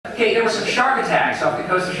Okay, there were some shark attacks off the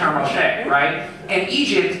coast of Sharm el-Sheikh, right? And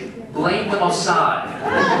Egypt blamed the Mossad.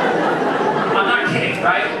 I'm not kidding,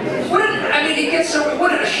 right?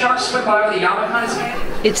 Wouldn't a shark swim by with a yarmulke on his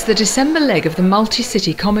head? It's the December leg of the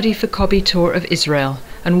multi-city Comedy for Koby tour of Israel,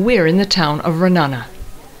 and we're in the town of Ra'anana.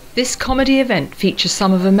 This comedy event features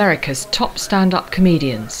some of America's top stand-up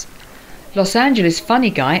comedians. Los Angeles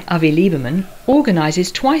funny guy Avi Liberman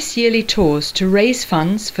organises twice-yearly tours to raise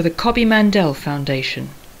funds for the Koby Mandell Foundation.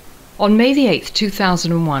 On May the 8th,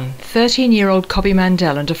 2001, 13-year-old Koby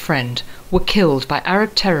Mandell and a friend were killed by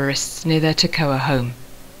Arab terrorists near their Tekoa home.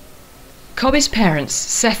 Koby's parents,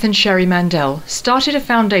 Seth and Sherri Mandell, started a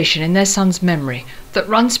foundation in their son's memory that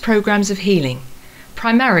runs programs of healing,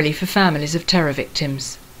 primarily for families of terror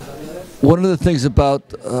victims. One of the things about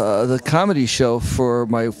the comedy show for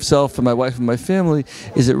myself and my wife and my family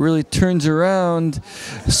is it really turns around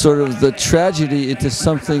sort of the tragedy into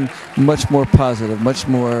something much more positive, much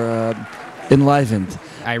more enlivened.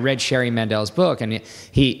 I read Sherri Mandell's book, and it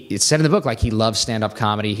said in the book like he loved stand-up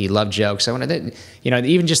comedy, he loved jokes. So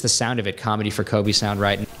even just the sound of it, comedy for Koby sound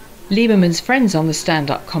right. Lieberman's friends on the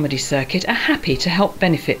stand-up comedy circuit are happy to help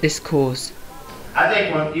benefit this cause. I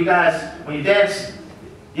think when you dance,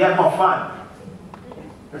 you have more fun.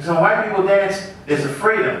 And so when white people dance, there's a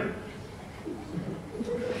freedom.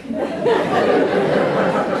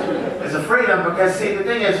 There's a freedom because, see, the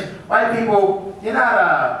thing is, white people, you're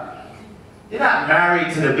not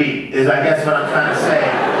married to the beat, is I guess what I'm trying to say.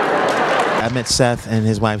 I met Seth and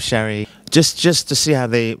his wife Sherri just to see how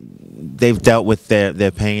they've dealt with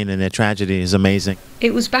their pain and their tragedy is amazing.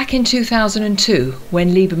 It was back in 2002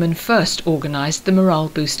 when Liberman first organised the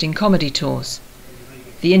morale-boosting comedy tours.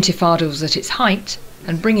 The Intifada was at its height,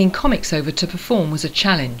 and bringing comics over to perform was a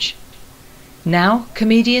challenge. Now,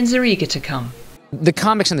 comedians are eager to come. The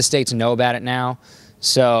comics in the States know about it now,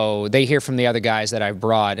 so they hear from the other guys that I've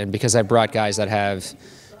brought, and because I brought guys that have,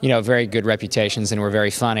 very good reputations and were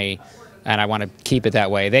very funny, and I want to keep it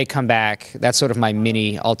that way, they come back. That's sort of my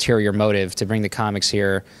mini ulterior motive, to bring the comics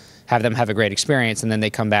here, have them have a great experience, and then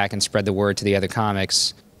they come back and spread the word to the other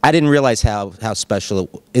comics. I didn't realize how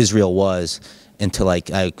special Israel was until I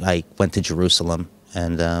went to Jerusalem,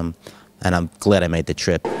 and I'm glad I made the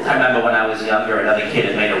trip. I remember when I was younger, another kid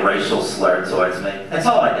had made a racial slur towards me. I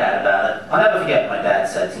told my dad about it. I'll never forget what my dad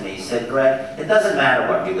said to me. He said, "Greg, it doesn't matter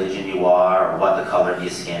what religion you are or what the color of your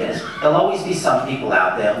skin is. There'll always be some people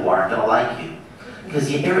out there who aren't going to like you, because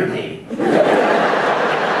you're irritating."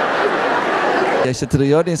 I said to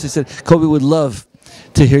the audience, I said, Koby would love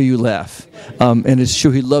to hear you laugh. And it's true,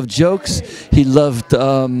 he loved jokes, he loved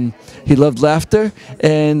laughter,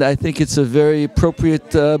 and I think it's a very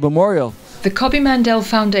appropriate memorial. The Koby Mandell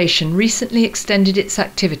Foundation recently extended its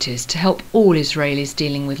activities to help all Israelis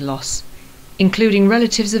dealing with loss, including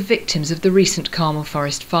relatives of victims of the recent Carmel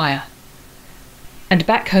Forest fire. And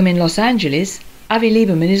back home in Los Angeles, Avi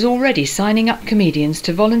Liberman is already signing up comedians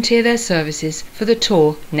to volunteer their services for the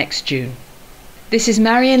tour next June. This is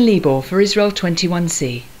Marion Libor for Israel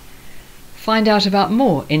 21C. Find out about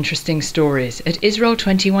more interesting stories at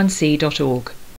israel21c.org.